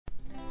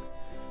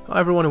Hi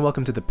everyone and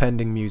welcome to the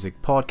Pending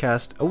Music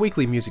Podcast, a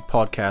weekly music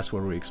podcast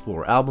where we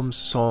explore albums,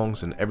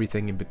 songs, and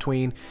everything in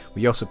between.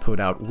 We also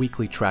put out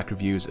weekly track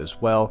reviews as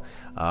well.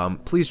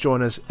 Please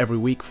join us every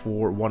week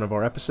for one of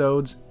our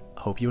episodes.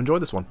 Hope you enjoy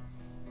this one.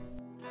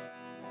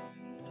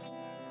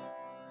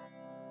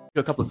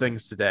 A couple of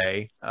things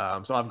today.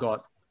 So I've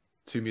got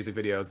two music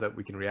videos that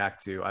we can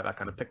react to. I've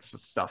kind of picked some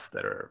stuff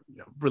that are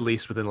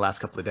released within the last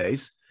couple of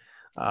days.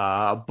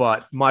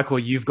 But Michael,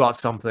 you've got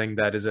something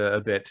that is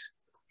a bit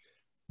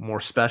more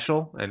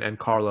special, and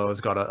Carlo has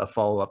got a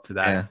follow-up to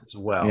that as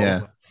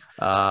well.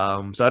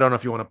 So I don't know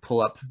if you want to pull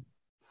up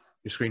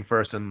your screen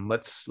first and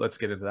let's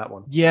get into that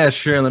one. Yeah,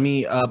 sure. Let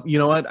me you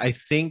know what, I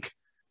think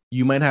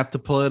you might have to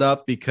pull it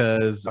up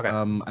because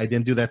I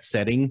didn't do that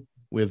setting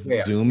with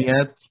Zoom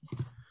yet,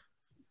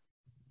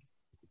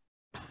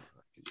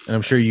 and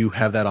I'm sure you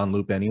have that on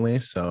loop anyway,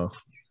 so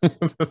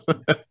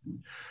before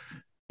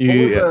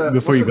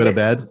you go to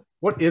bed.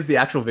 What is the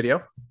actual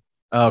video?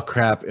 Oh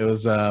crap! It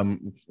was what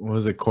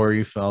was it?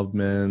 Corey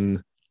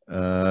Feldman,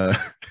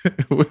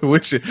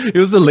 which it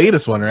was the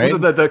latest one, right?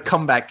 Was it the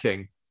Comeback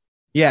King?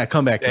 Yeah,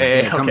 Comeback King.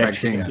 Yeah, Comeback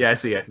King. Yeah, I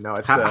see it. No,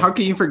 it's how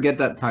can you forget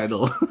that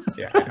title?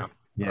 Yeah, I know.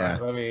 Yeah.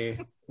 Right, let me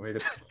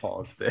just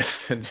pause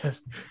this and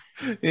just.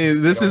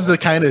 This is the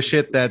kind of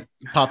shit that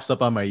pops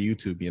up on my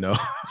YouTube,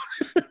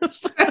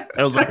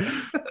 I was like,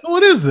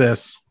 what is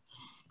this?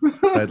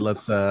 But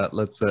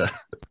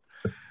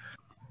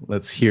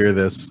let's hear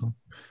this.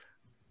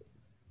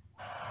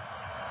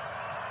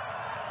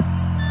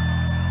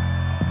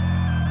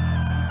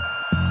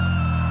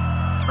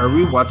 Are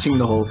we watching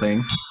the whole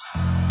thing?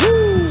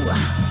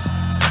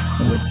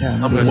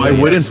 Why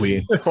wouldn't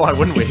we? Why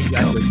wouldn't we?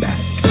 I'm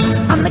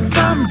the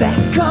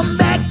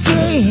comeback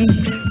king.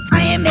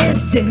 I am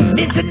missing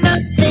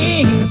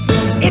nothing.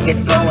 If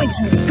you're going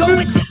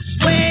to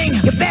swing,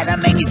 you better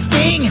make it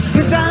sting.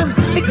 Cause I'm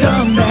the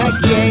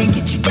comeback king.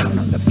 Get you down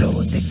on the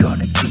floor, they're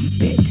gonna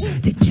keep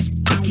it. They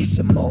just kick you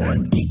some more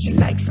and beat you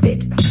like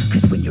spit.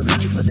 Cause when you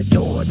reach for the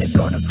door, they're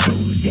gonna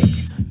cruise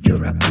it.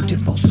 You're a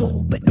beautiful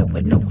soul, but no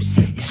one knows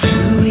it. It's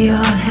true, we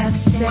all have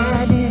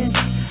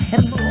sadness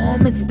and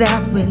moments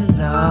that we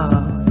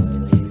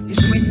lost.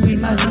 It's when we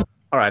must.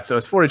 All right, so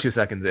it's 42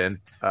 seconds in.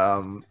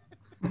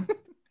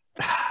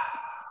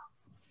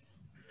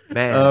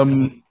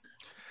 Man.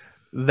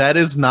 That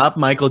is not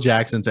Michael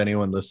Jackson to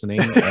anyone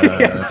listening.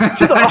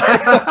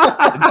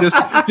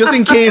 Just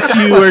in case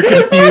you were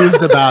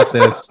confused about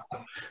this.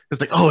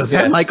 It's like, oh, is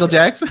that Michael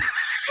Jackson?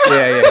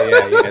 Yeah.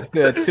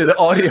 To the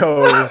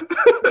audio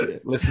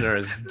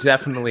listeners,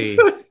 definitely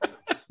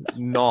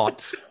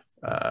not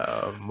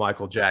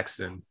Michael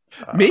Jackson.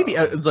 Maybe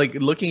like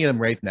looking at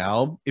him right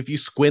now, if you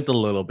squint a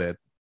little bit,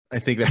 I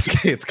think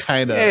it's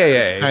kind of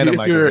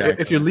Michael Jackson.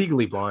 If you're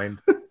legally blind.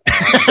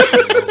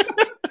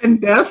 And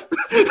deaf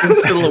in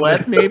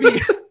silhouette, maybe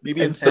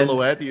in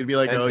silhouette, you'd be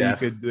like, oh, deaf.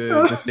 You could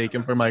mistake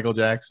him for Michael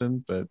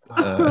Jackson, but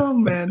oh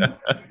man.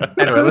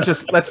 Anyway,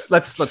 let's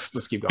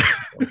keep going.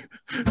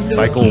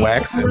 Michael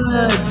Waxon.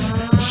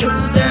 Show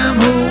them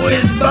who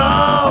is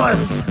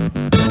boss.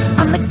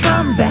 I'm the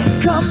comeback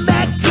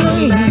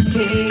king.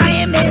 I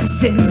am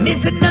missing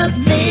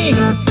nothing.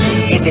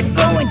 If you're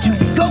going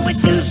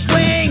to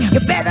swing, you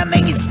better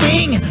make it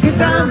sting.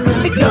 Cause I'm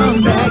the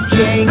comeback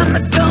king. I'm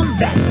the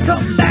comeback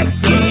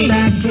king.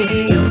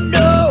 You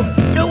know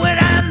what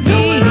I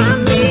mean.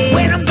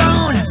 When I'm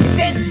gone, it's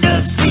end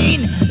of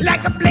scene.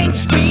 Like a blank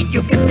screen,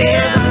 you can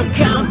never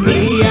count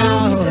me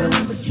out.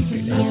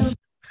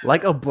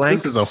 Like a blank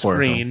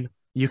screen,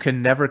 you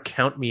can never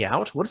count me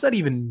out? What does that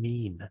even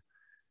mean?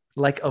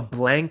 Like a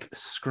blank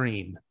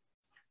screen,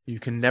 you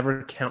can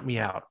never count me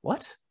out.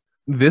 What?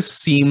 This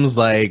seems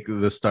like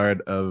the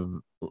start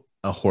of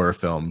a horror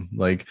film.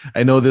 Like,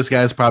 I know this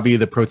guy's probably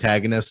the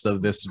protagonist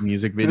of this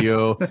music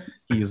video.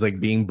 He's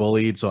like being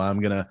bullied, so I'm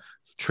gonna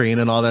train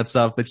and all that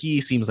stuff, but he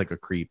seems like a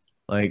creep.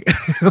 Like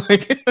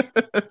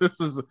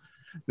this is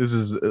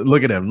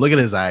look at him, look at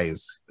his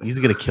eyes. He's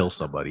gonna kill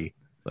somebody.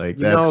 Like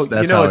that's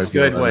it's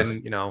good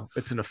when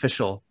it's an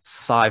official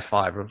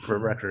sci-fi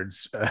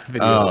records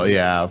video. Oh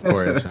yeah, of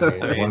course.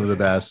 One of the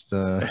best,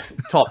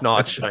 top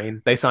notch. I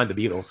mean, they signed the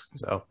Beatles,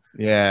 so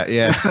yeah.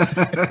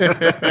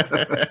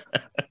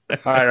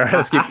 All right,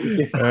 let's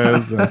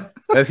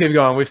keep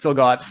going. We've still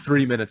got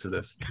 3 minutes of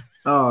this.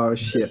 Oh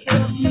shit!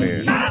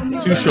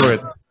 Too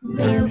short.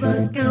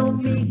 Never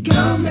count me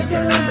down.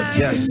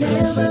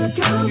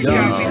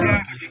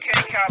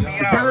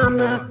 I'm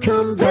the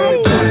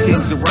comeback.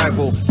 King's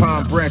arrival,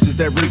 palm branches,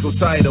 that regal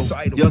title.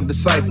 Young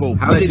disciple.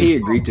 How did he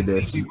agree to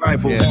this?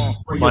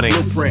 Money.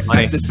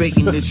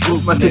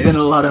 Must have been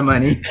a lot of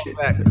money.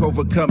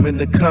 Overcoming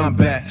the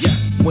combat.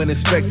 Yes. When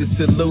expected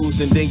to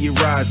lose, and then you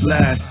rise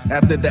last.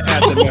 After the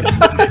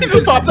aftermath. He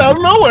just popped out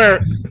of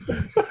nowhere.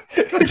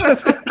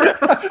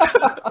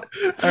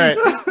 All right,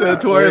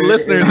 to our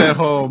listeners at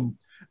home.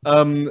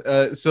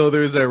 So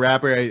there's a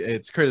rapper.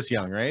 It's Curtis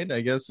Young, right?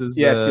 I guess is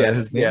yes. Do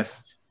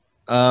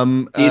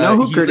you know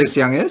who Curtis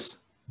Young is?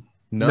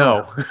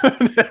 No.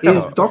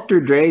 He's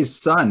Dr. Dre's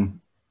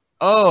son.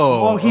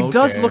 Oh, he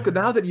does look.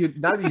 Now that you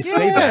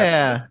say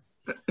that,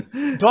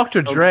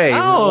 Dr. Dre,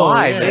 Oh,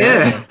 why, yeah.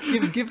 man?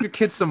 Yeah. Give your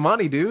kids some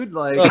money, dude.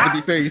 Like, Well, to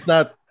be fair, he's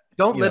not.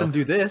 don't you let know. him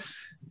do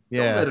this.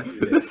 Yeah. Don't let him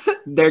do this.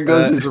 There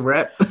goes his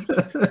rep.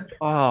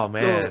 Oh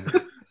man.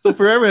 So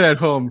for everyone at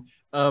home,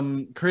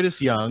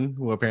 Curtis Young,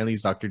 who apparently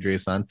is Dr.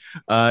 Dre's son,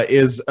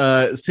 is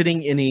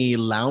sitting in a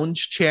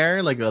lounge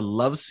chair, like a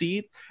love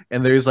seat,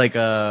 and there's like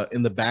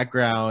in the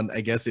background,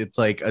 I guess it's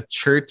like a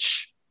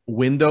church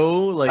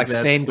window, like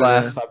that stained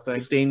glass type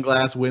thing. stained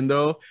glass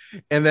window,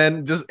 and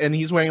then and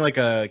he's wearing like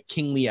a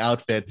kingly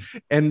outfit,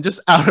 and just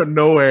out of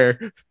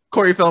nowhere,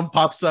 Corey Feldman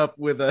pops up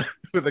with a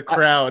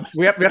crown.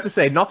 We have to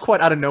say, not quite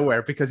out of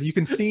nowhere, because you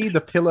can see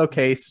the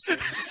pillowcase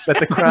that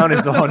the crown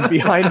is on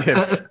behind him.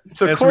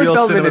 So That's Corey real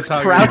Feldman is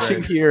cinematography,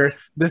 crouching right? here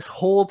this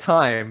whole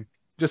time,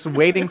 just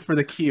waiting for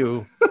the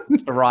cue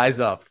to rise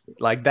up.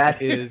 Like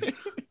that is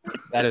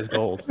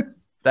gold.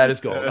 That is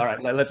gold. All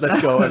right, let's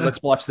go and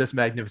let's watch this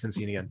magnificent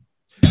scene again.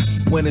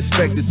 When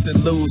expected to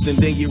lose and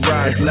then you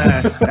rise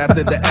last.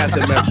 After the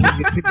aftermath,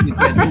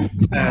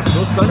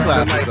 Those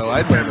sunglasses, though,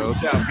 I'd wear those.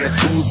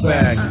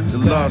 The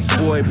lost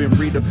boy been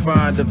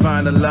redefined,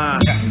 divine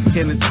aligned,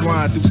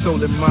 intertwined through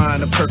soul and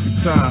mind, a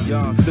perfect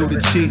time. Through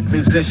the chief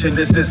musician,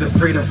 this is a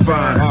freedom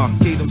find.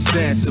 Kingdom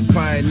stance, a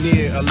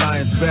pioneer,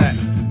 alliance back.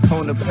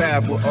 On the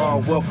path, we're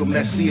all welcome,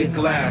 let's see it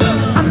glass.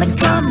 I'm the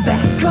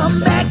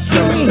comeback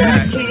king.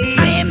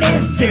 I am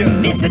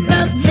missing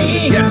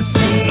nothing. Yes.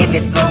 If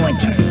you're going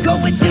to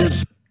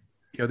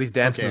These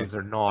dance Okay. moves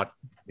are not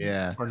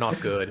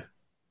good.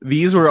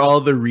 These were all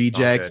the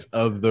rejects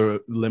of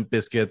the Limp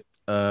Bizkit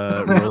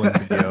rolling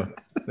video.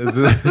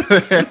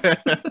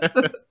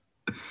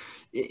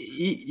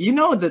 You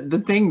know the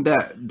thing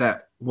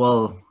that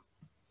well,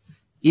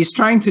 he's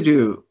trying to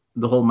do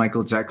the whole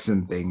Michael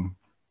Jackson thing,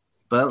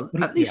 but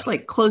at least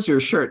like close your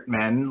shirt,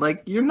 man.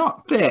 Like you're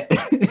not fit.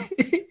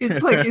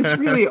 It's like it's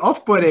really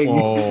off-putting.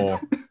 Oh.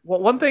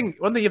 Well, one thing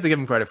you have to give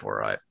him credit for,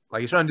 right? Like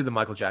he's trying to do the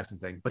Michael Jackson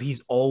thing, but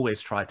he's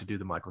always tried to do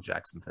the Michael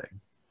Jackson thing.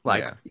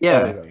 Like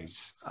Yeah.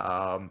 always.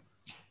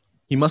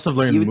 He must have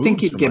learned. You would think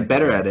moves he'd from get Michael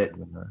better at it.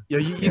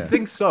 Jackson. You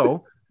think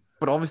so,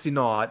 but obviously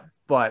not.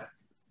 But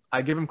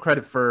I give him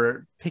credit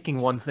for picking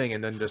one thing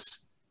and then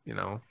just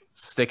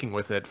sticking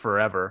with it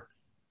forever.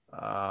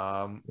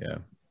 Yeah.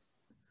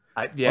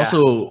 Also,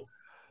 Also,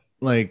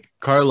 like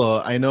Carlo,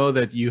 I know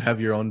that you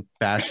have your own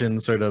fashion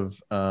sort of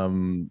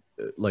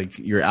like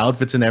your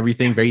outfits and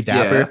everything, very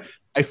dapper. Yeah.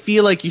 I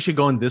feel like you should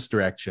go in this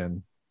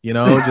direction.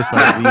 Just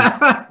like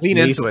these lean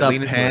into it. laced up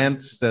Lean into it.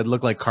 pants that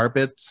look like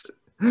carpets,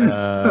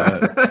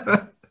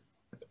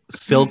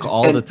 silk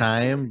all the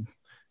time.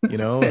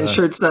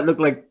 Shirts that look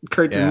like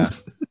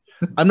curtains.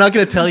 I'm not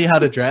gonna tell you how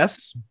to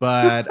dress,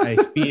 but I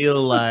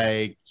feel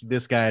like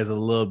this guy is a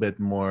little bit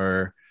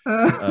more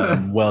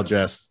well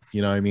dressed.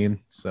 You know what I mean?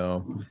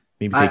 So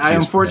maybe take I cues from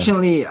him.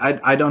 unfortunately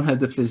I don't have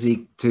the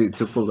physique to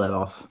pull that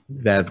off.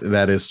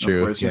 That is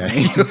true. Yeah.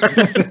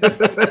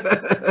 Unfortunately.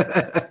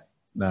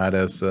 Not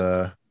as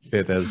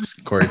fit as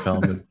Corey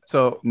Feldman.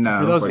 So No,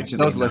 for those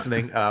unfortunately not.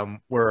 listening,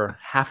 we're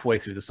halfway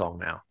through the song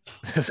now.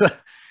 So,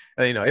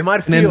 it might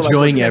And feel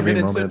enjoying like we're every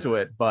minutes moment. into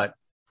it, but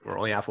we're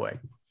only halfway.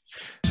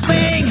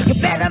 swing, you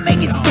better make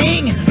it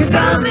sting. Cause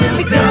I'm the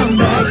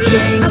comeback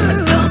king.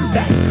 I'm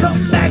the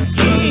comeback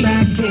king.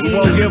 We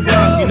won't give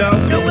up,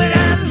 Know what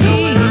I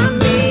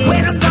mean?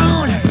 When I'm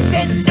gone,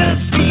 send a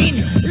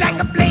scene. Like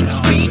a blank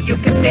screen, you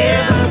can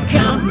never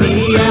count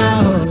me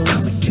out.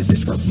 Coming to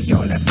this world, we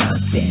all have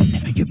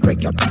nothing. You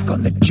break your back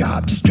on the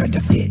job, just trying to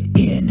fit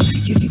in.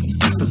 You see these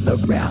people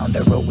around,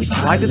 they're always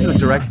Why did the smiling.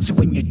 direct- So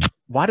when you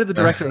Why did the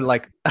director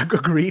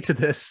agree to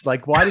this?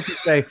 Like, why did he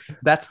say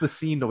that's the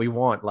scene that we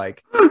want?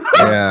 Like,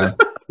 Yeah.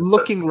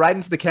 looking right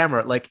into the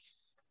camera, like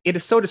it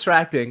is so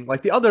distracting.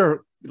 Like the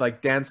other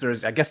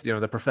dancers, I guess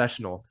they're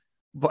professional,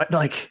 but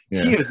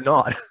he is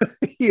not.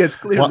 He is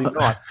clearly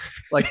not.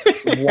 Like,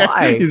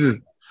 why? You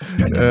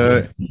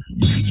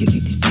see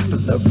these people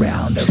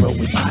around, they're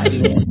always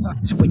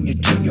violent. So when you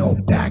turn your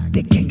back,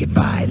 they can get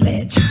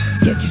violent.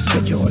 Yet you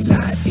spend your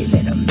life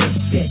feeling a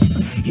misfit.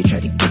 You try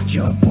to get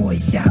your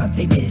voice out,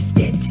 they missed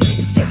it.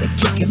 Instead of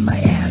kicking my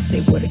ass,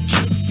 they would've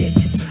kissed it.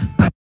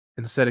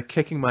 Instead of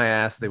kicking my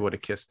ass, they would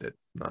have kissed it.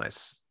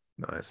 Nice.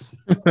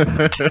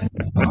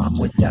 Bomb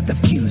without the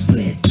fuse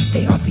lit.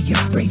 They offer you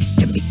breaks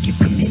to make you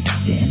commit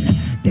sin.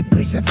 They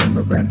place a film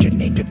around your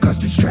name to cause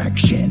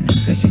distraction.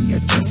 Listen, your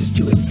chances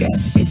to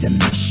advance is a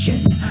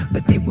mission,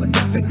 but they will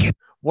never get.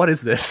 What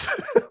is this?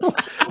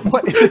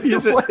 What is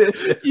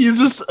this? He's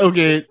just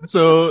okay.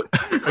 So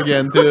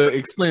again, to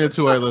explain it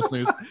to our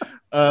listeners,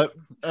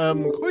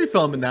 Corey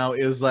Feldman now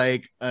is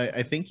like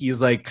I think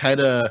he's like kind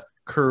of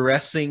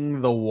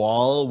caressing the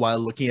wall while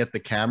looking at the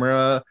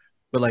camera,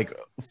 but like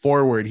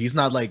forward. He's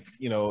not like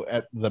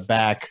at the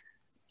back.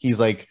 He's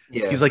like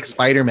he's like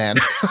Spider-Man.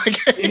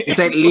 It's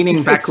like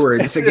leaning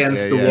backwards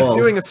against the yeah. He's wall.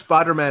 doing a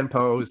Spider-Man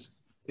pose.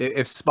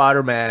 If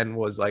Spider-Man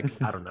was like,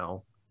 I don't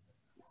know,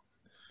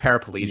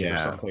 paraplegic or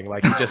something,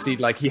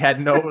 like he had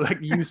no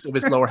use of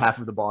his lower half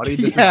of the body.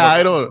 This is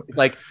I don't. It's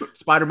like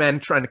Spider-Man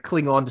trying to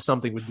cling on to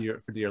something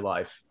for dear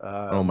life.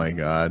 Oh my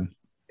god.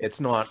 It's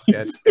not.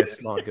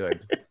 It's not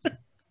good.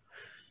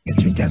 We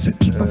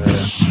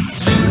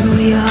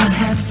all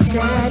have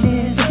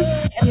sadness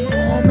and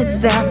moments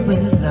that we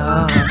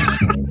love.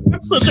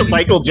 That's such a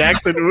Michael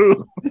Jackson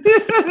move.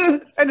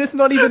 And it's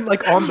not even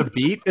like on the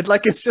beat.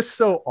 It's just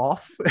so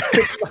off.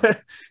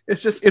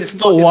 It's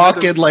the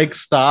walk and like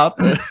stop.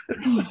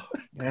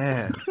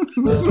 Man.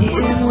 In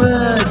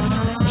words,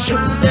 show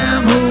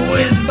them who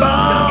is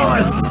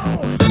boss.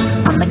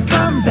 On the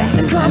comeback,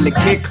 And the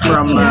kick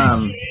from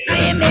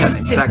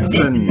Jackson.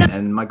 Jackson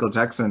and Michael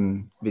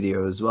Jackson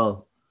video as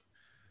well.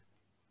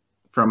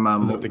 From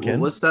Is that the what kid?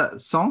 was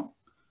that song?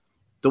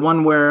 The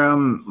one where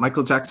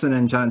Michael Jackson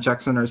and Janet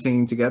Jackson are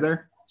singing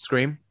together.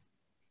 Scream.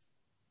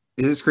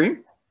 Is it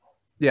Scream?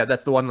 Yeah,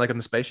 that's the one like on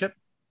the spaceship.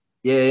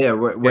 Yeah.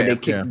 Where Yeah, they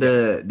kick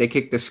they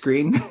kick the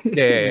screen.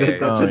 Yeah.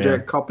 That's Oh, a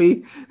direct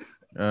copy.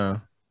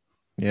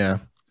 Yeah.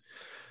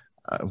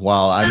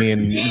 Well, I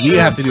mean, we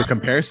have to do a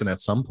comparison at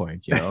some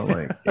point, you know,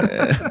 like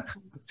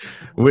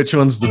which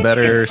one's the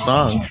better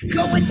song?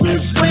 Going to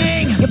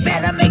swing, you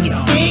better make it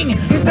sting.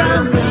 Cause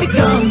I'm the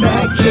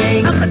comeback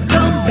king. I'm the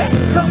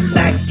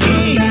comeback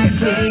king.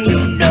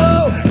 You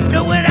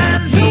know what I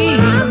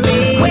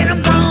mean. When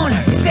I'm gone,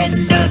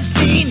 send a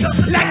scene.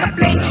 Like a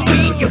blank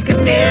screen, you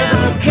can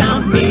never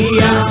count me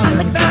out. I'm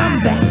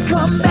the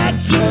comeback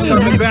king.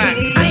 Coming back.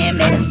 I am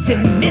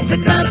missing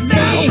nothing.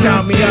 Don't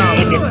count me out.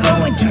 If you're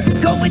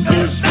going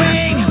to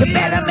swing, you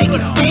better make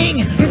it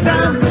sting. Cause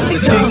I'm the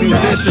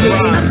comeback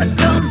king.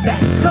 I'm the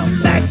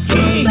comeback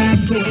king.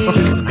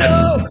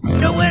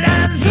 Know what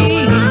I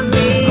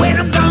mean. When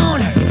I'm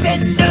gone,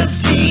 send a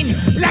scene.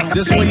 Like a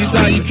Just when you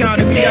thought you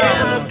counted me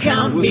out,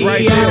 count it was me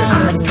right out.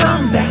 there.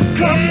 I'm the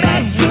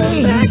comeback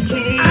king.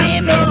 I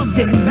am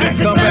missing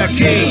Comeback nothing.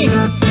 king.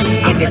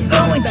 If you're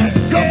going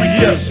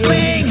to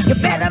swing, you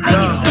better make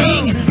it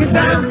sting. Cause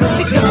I'm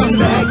the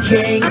comeback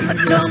king. I'm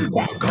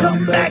the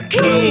comeback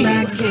king.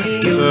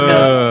 You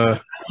know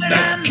what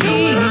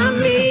I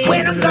mean.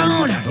 When I'm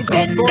gone,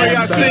 send Boy, I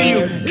a see scene.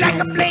 you. Like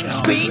a blank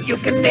screen, you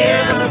can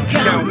never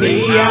count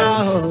me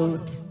out.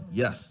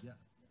 Yes.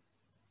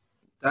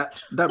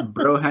 That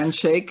bro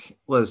handshake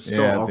was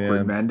so Yeah, awkward,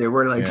 man. man. They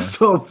were like Yeah.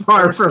 so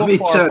far We're from so each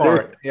far other.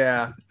 apart.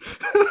 Yeah.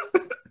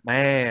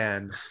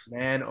 man,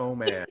 oh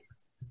man.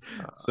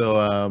 So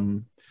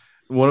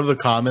one of the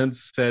comments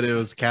said it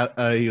was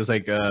he was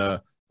like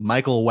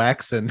Michael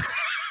Waxon.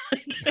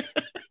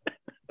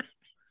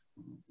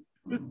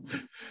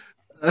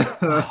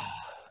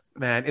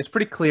 Man, it's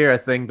pretty clear, I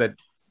think, that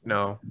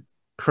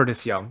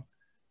Curtis Young,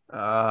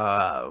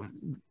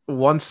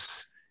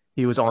 once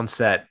he was on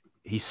set,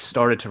 he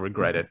started to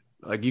regret it.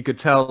 Like you could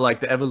tell, like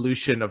the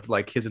evolution of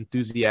like his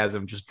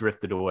enthusiasm just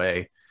drifted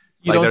away.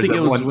 You Like, don't there's think it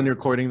that was one- when you're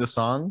recording the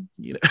song?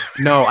 You know?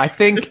 No, I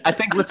think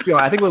let's be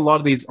honest. I think with a lot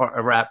of these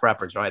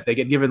rappers, right? They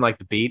get given like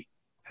the beat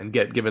and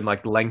get given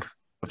like the length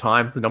of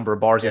time, the number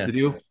of bars you have to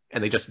do,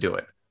 and they just do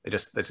it. They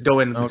just go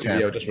in the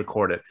studio, just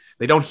record it.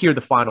 They don't hear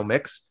the final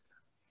mix.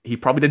 He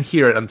probably didn't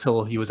hear it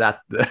until he was at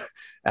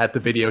the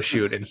video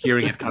shoot and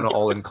hearing it kind of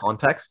all in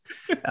context.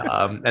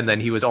 And then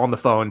he was on the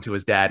phone to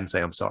his dad and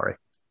say, "I'm sorry.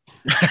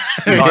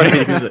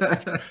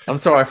 I'm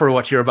sorry for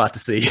what you're about to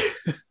see."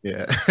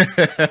 Yeah.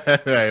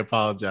 I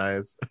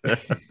apologize.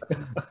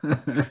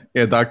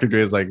 Yeah, Dr.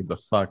 Dre is like, the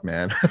fuck,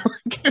 man.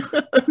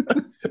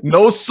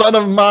 No son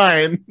of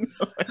mine.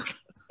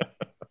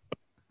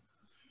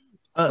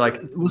 Like,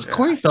 was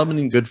Corey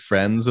Feldman good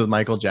friends with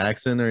Michael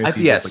Jackson, or is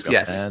he just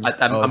like a fan?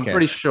 I'm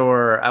pretty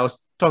sure. I was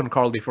talking to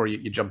Carl before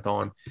you jumped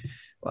on.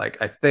 Like,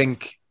 I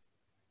think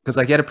because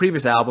like he had a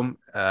previous album,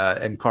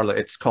 and Carla,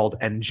 it's called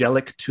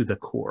 "Angelic to the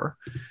Core."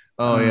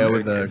 Oh yeah,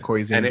 with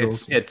Corey's and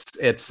Angels.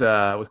 it's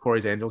with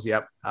Corey's Angels.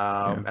 Yep.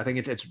 I think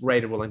it's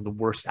rated one of the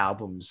worst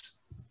albums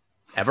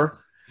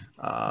ever.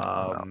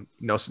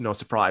 No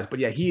surprise, but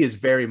yeah, he is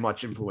very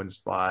much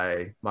influenced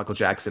by Michael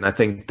Jackson. I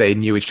think they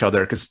knew each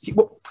other because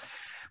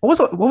what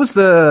was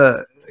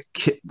the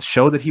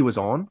show that he was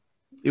on?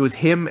 It was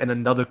him and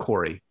another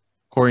Corey.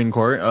 Corey and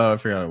Corey. I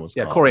forgot what it was.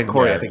 Yeah, called. Corey and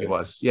Corey. Yeah, I think it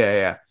was.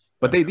 Yeah.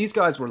 But these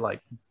guys were like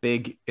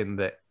big in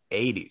the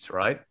 80s,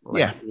 right?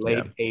 Like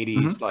late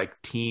 80s, like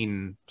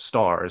teen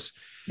stars.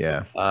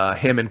 Yeah.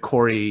 Him and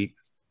Corey.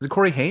 Is it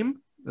Corey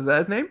Haim? Is that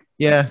his name?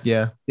 Yeah.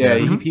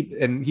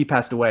 He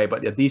passed away.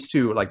 But yeah, these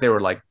two, like they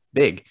were like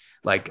big.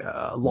 Like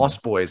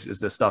Lost Boys is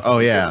the stuff. Oh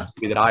yeah.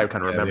 That I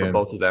kind of remember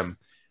both of them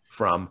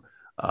from.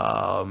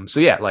 So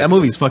yeah, like that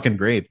movie's fucking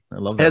great. I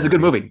love that. It's a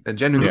good movie, a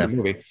genuinely good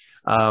movie.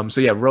 So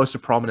yeah, rose to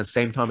prominence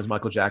same time as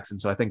Michael Jackson.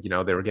 So I think they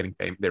were getting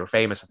they were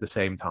famous at the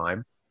same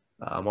time.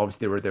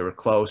 Obviously they were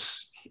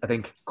close. I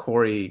think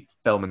Corey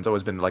Feldman's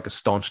always been like a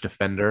staunch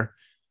defender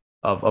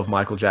of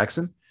Michael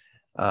Jackson.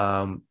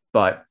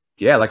 But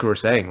yeah, like we were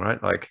saying,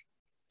 right? Like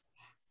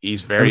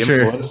he's very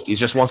influenced. He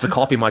just wants to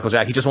copy Michael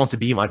Jackson. He just wants to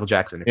be Michael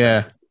Jackson.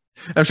 Yeah.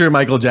 I'm sure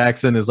Michael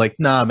Jackson is like,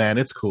 nah, man,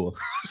 it's cool.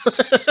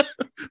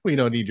 We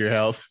don't need your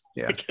help.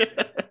 Yeah.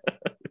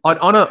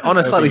 on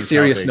a slightly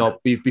serious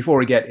note, before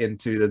we get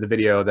into the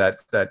video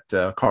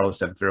that Carlos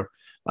sent through,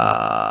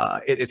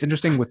 it's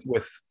interesting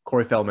with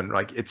Corey Feldman.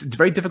 Like it's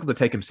very difficult to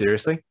take him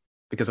seriously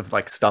because of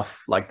like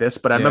stuff like this.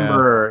 But I Yeah.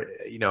 remember,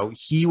 you know,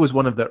 he was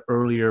one of the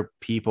earlier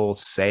people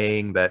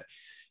saying that,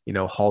 you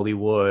know,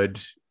 Hollywood,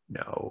 you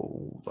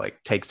know,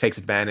 like takes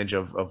advantage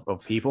of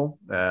people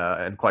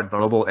and quite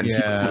vulnerable, and he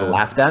was kind of Yeah.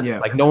 laughed at. Yeah.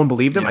 Like no one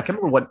believed him. Yeah. I can't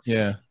remember what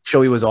Yeah.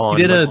 show he was on.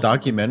 He did a but-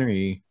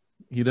 documentary.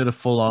 He did a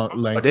full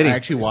on length. did he? I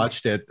actually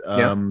watched it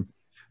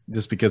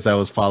just because I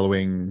was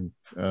following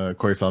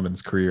Corey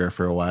Feldman's career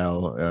for a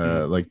while,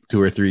 like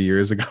 2 or 3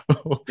 years ago.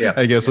 Yeah.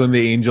 I guess when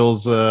the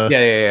Angels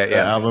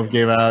yeah. album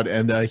came out,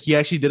 and he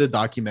actually did a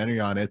documentary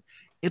on it.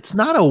 It's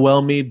not a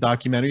well-made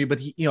documentary, but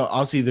he, you know,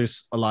 obviously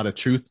there's a lot of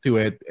truth to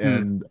it,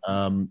 and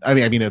I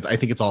mean, I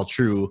think it's all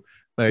true.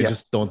 But I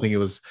just don't think it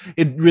was.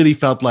 It really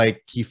felt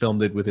like he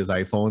filmed it with his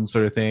iPhone,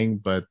 sort of thing.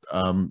 But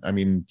I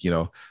mean, you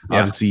know,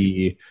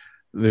 obviously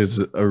there's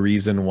a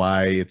reason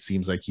why it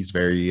seems like he's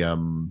very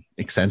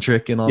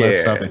eccentric and all that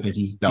stuff. I think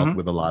he's dealt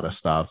with a lot of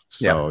stuff.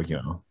 So you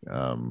know,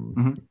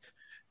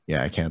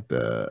 yeah, I can't.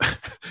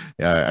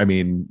 Yeah, I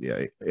mean,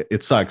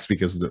 it sucks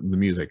because the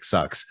music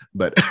sucks.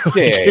 But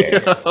yeah.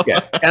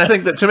 And I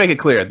think that to make it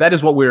clear, that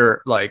is what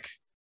we're like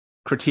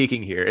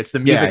critiquing here. It's the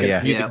music,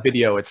 and the music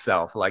video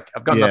itself. Like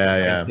I've got nothing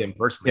against him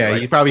personally. Yeah,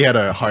 right? he probably had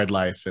a hard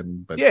life,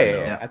 but you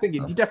know. I think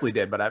he definitely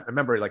did. But I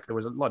remember like there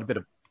was a bit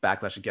of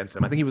backlash against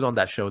him. I think he was on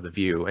that show, The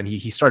View, and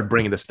he started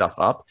bringing this stuff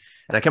up.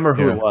 And I can't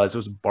remember who it was. It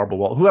was Barbara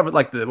Wall, whoever,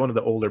 like one of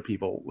the older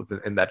people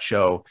in that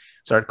show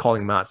started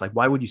calling him out. It's like,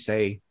 why would you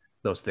say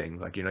those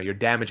things? Like, you know, you're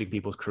damaging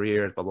people's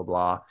careers, blah blah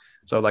blah.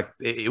 So like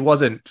it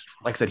wasn't,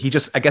 like I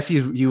said, I guess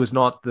he was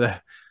not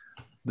the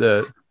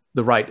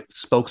right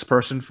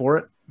spokesperson for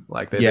it.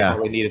 Like they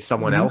probably needed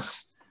someone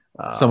else,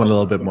 someone a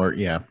little bit more,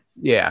 a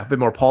bit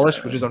more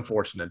polished, which is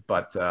unfortunate.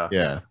 But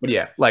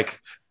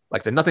like I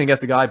said, nothing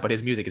against the guy, but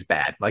his music is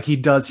bad. Like he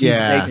makes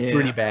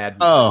pretty bad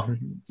music. Oh,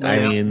 I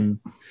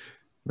mean,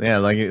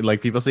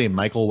 like people say,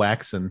 Michael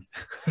Waxon.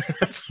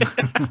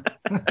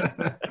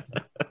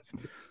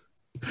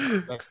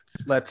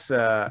 Let's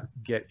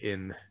get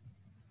into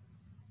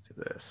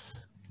this.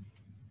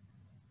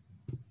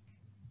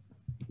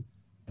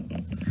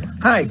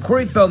 Hi,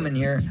 Corey Feldman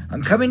here.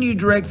 I'm coming to you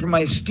direct from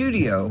my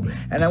studio,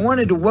 and I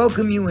wanted to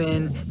welcome you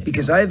in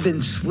because I've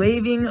been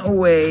slaving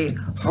away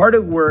hard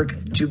at work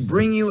to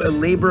bring you a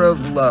labor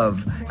of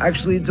love.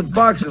 Actually, it's a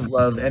box of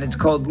love, and it's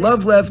called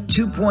Love Left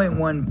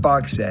 2.1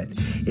 Box Set.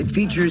 It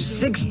features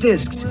 6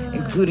 discs,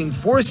 including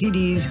 4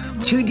 CDs,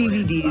 2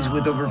 DVDs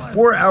with over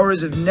 4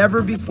 hours of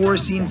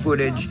never-before-seen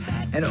footage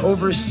and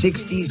over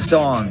 60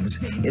 songs.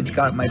 It's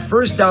got my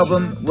first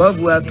album, Love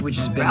Left, which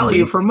has been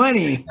value for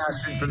money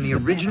from the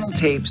original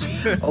tapes,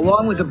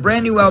 along with a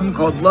brand new album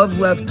called Love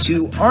Left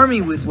 2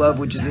 Army with Love,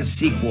 which is a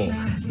sequel.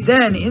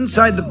 Then,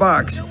 inside the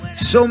box,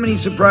 so many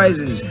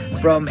surprises,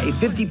 from a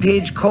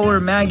 50-page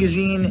color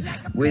magazine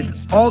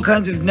with all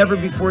kinds of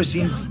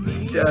never-before-seen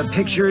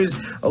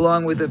pictures,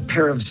 along with a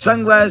pair of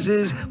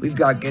sunglasses. We've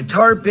got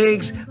guitar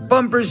picks,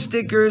 bumper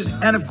stickers,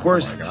 and of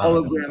course,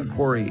 hologram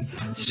Corey.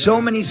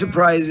 So many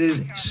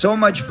surprises, so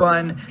much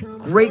fun,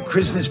 great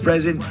Christmas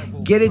present.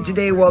 Get it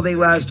today while they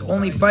last,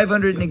 only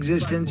 500 in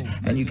existence,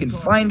 and you can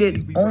find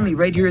it only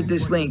right here at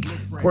this link,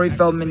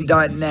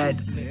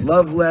 CoreyFeldman.net,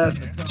 Love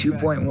Left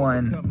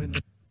 2.1.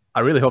 I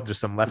really hope there's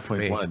some left for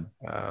me,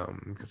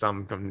 because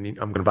I'm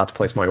about to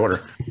place my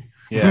order.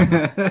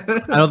 Yeah,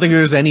 I don't think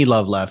there's any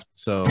love left.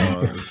 So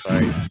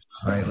sorry.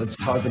 All right, let's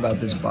talk about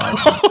this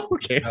box.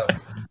 Okay.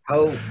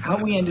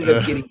 How we ended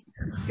up getting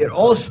it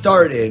all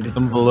started.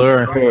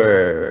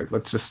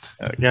 Let's just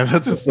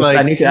that's just like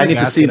I need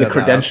to see the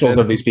credentials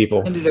of these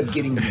people. Ended up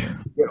getting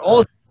it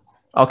all.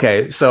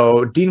 Okay,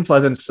 so Dean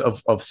Pleasance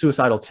of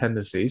Suicidal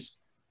Tendencies,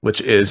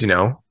 which is, you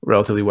know,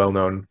 relatively well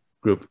known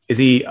group. Is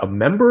he a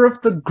member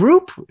of the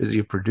group? Is he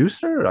a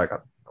producer? Like,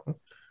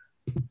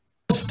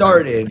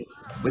 started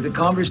with a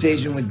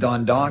conversation with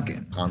Don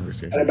Dawkins.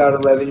 At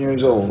about 11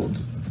 years old,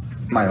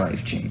 my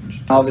life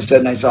changed. All of a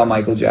sudden, I saw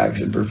Michael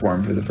Jackson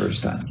perform for the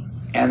first time,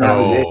 and that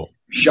was it.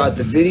 Shot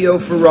the video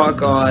for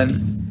Rock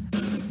On.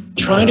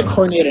 Trying to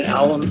coordinate an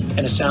album and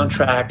a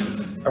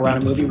soundtrack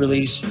around a movie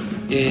release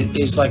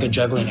is like a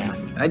juggling act.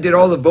 I did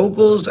all the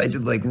vocals. I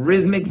did like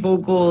rhythmic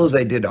vocals.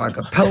 I did a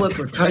cappella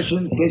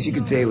percussion. I guess you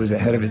could say it was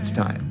ahead of its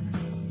time.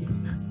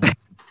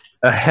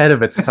 Ahead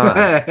of its time.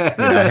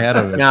 Ahead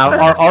of it.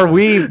 Now, are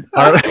we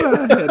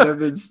ahead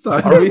of its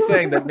time. are we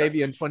saying that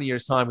maybe in 20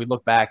 years' time we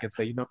look back and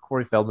say, you know,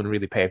 Corey Feldman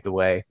really paved the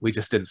way. We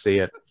just didn't see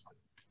it.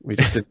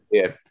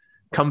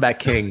 Comeback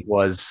King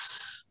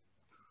was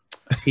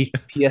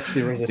pièce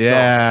de résistance.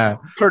 Yeah,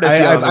 Curtis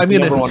Young is the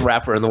number one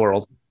rapper in the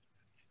world.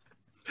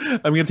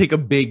 I'm gonna take a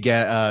big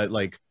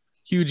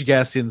huge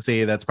guess and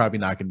say that's probably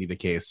not gonna be the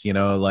case. You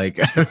know, like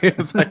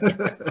it's like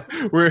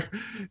we're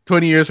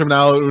 20 years from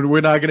now,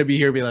 we're not gonna be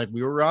here being like,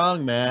 we were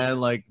wrong, man.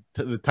 Like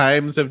the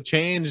times have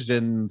changed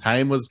and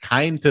time was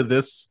kind to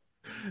this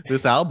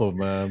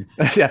album.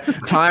 Yeah,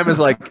 time is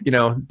like, you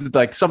know,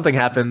 like something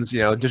happens, you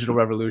know, digital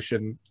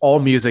revolution, all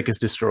music is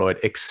destroyed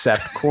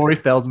except Corey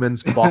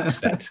Feldman's box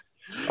set,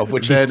 of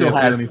which he still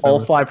has all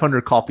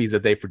 500 copies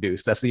that they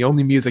produced. That's the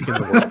only music in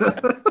the world.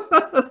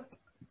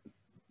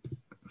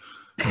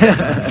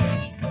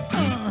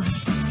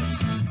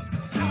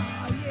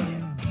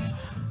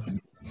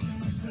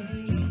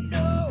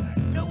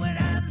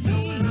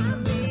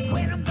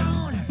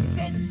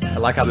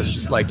 like how this is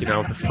just like,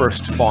 the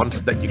first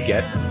font that you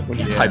get when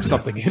you type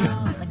something in.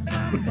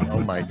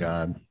 Oh my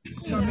god.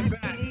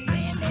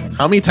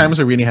 How many times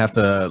do we really have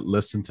to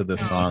listen to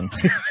this song?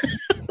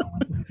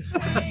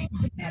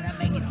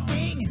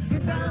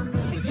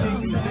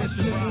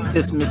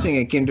 Just missing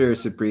a Kinder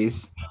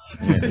Surprise.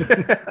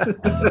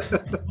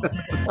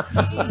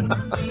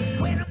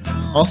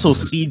 Also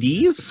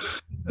CDs?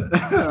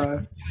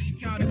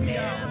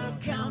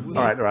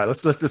 All right.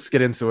 Let's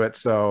get into it.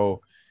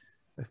 So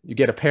you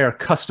get a pair of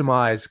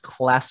customized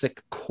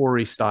classic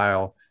Corey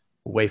style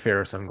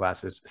Wayfarer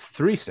sunglasses,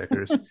 3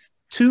 stickers,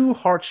 2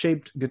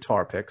 heart-shaped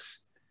guitar picks,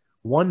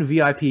 1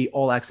 VIP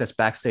all-access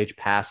backstage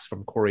pass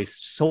from Corey's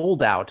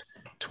sold-out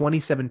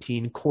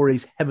 2017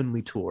 Corey's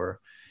Heavenly Tour,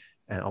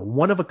 and a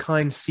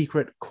one-of-a-kind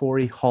secret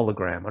Corey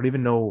hologram. I don't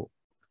even know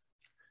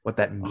what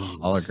that means.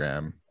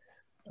 Hologram.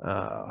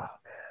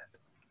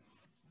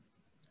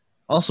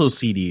 Also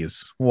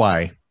CDs.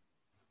 Why?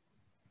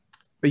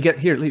 But you get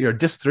here,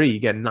 disc 3, you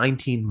get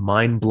 19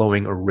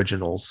 mind-blowing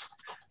originals.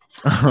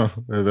 Oh,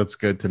 that's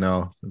good to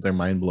know. They're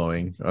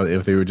mind-blowing.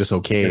 If they were just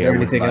okay.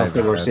 Everything else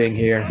that we're seeing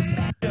here.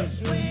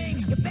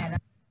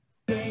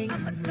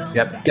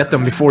 Yep, get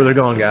them before they're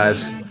gone,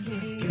 guys.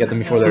 Get them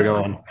before they're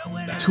gone.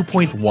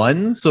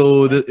 2.1?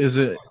 So is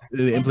it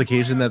the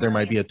implication that there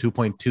might be a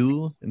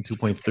 2.2 and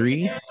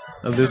 2.3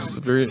 of this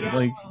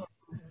very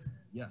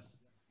Yes.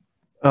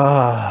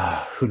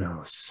 Who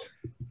knows?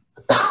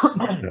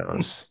 Who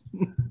knows?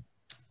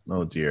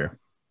 Oh dear.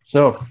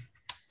 So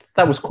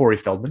that was Corey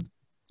Feldman.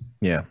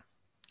 Yeah.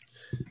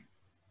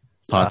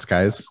 Thoughts,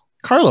 guys?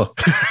 Carlo.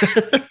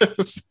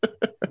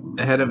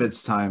 Ahead of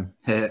its time.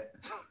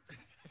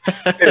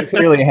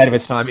 Clearly ahead of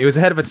its time. It was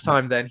ahead of its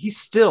time then. He's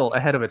still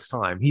ahead of its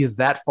time. He is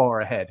that far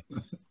ahead.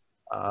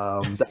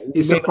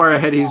 He's so far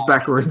ahead, he's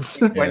backwards.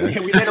 We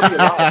may not be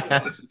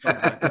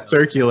alive.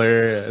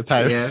 Circular.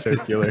 Time is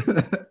circular.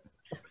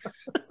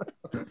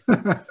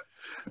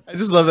 I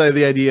just love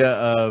the idea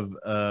of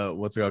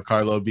what's it called,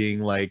 Carlo being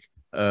like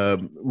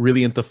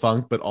really into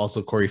funk, but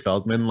also Corey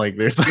Feldman. Like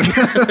there's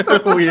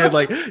like weird,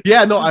 like,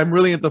 yeah, no, I'm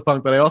really into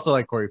funk, but I also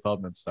like Corey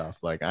Feldman stuff.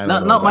 Like I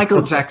don't know not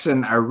Michael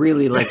Jackson. I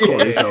really like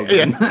Corey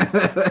Feldman.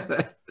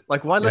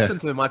 Like, why listen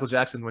to Michael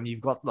Jackson when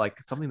you've got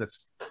like something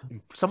that's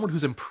someone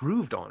who's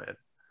improved on it?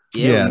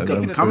 Yeah,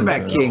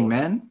 comeback king,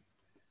 man.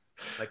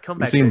 Like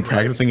comeback. You see him king,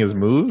 practicing his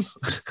moves.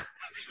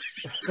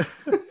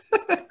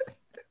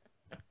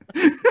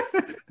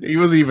 He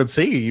wasn't even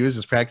singing; he was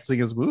just practicing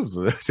his moves.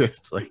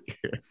 It's like.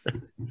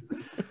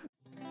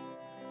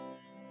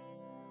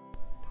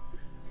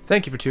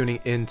 Thank you for tuning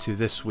in to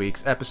this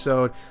week's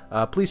episode.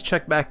 Please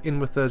check back in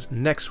with us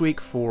next week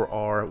for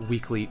our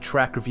weekly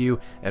track review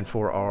and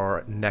for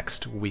our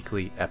next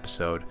weekly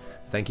episode.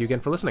 Thank you again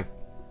for listening.